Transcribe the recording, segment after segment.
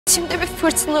İçimde bir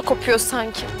fırtına kopuyor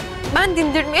sanki. Ben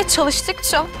dindirmeye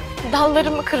çalıştıkça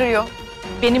dallarımı kırıyor.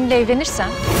 Benimle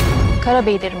evlenirsen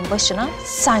Karabeylerin başına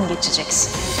sen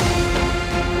geçeceksin.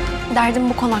 Derdim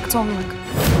bu konakta olmak.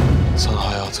 Sana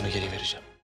hayatını geri vereceğim.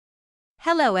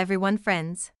 Hello everyone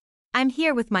friends. I'm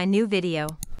here with my new video.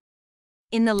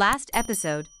 In the last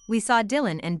episode, we saw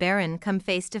Dylan and Baron come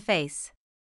face to face.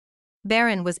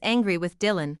 Baron was angry with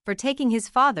Dylan for taking his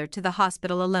father to the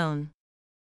hospital alone.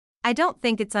 I don't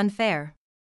think it's unfair.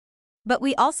 But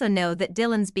we also know that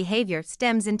Dylan's behavior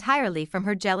stems entirely from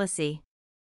her jealousy.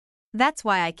 That's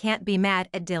why I can't be mad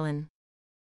at Dylan.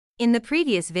 In the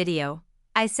previous video,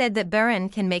 I said that Baron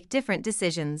can make different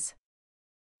decisions.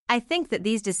 I think that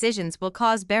these decisions will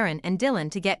cause Baron and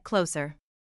Dylan to get closer.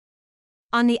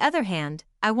 On the other hand,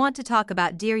 I want to talk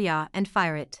about Derya and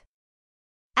Firet.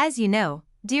 As you know,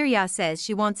 Derya says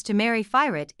she wants to marry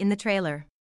Firet in the trailer.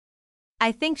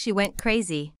 I think she went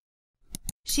crazy.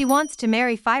 She wants to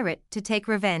marry Firet to take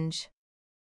revenge.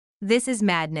 This is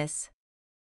madness.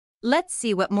 Let's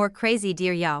see what more crazy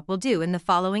Derya will do in the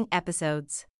following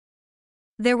episodes.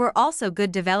 There were also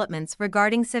good developments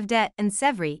regarding Cevdet and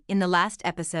Sevri in the last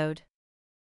episode.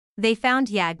 They found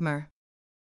Yagmur.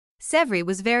 Sevri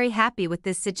was very happy with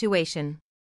this situation.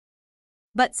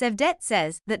 But Cevdet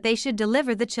says that they should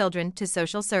deliver the children to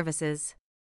social services.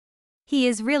 He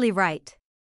is really right.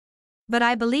 But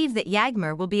I believe that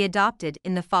Yagmur will be adopted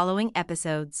in the following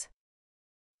episodes.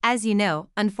 As you know,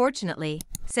 unfortunately,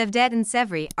 Cevdet and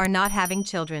Sevri are not having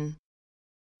children.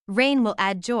 Rain will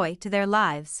add joy to their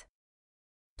lives.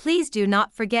 Please do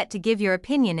not forget to give your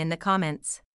opinion in the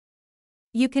comments.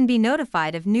 You can be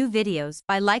notified of new videos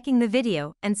by liking the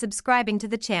video and subscribing to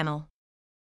the channel.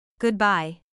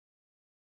 Goodbye.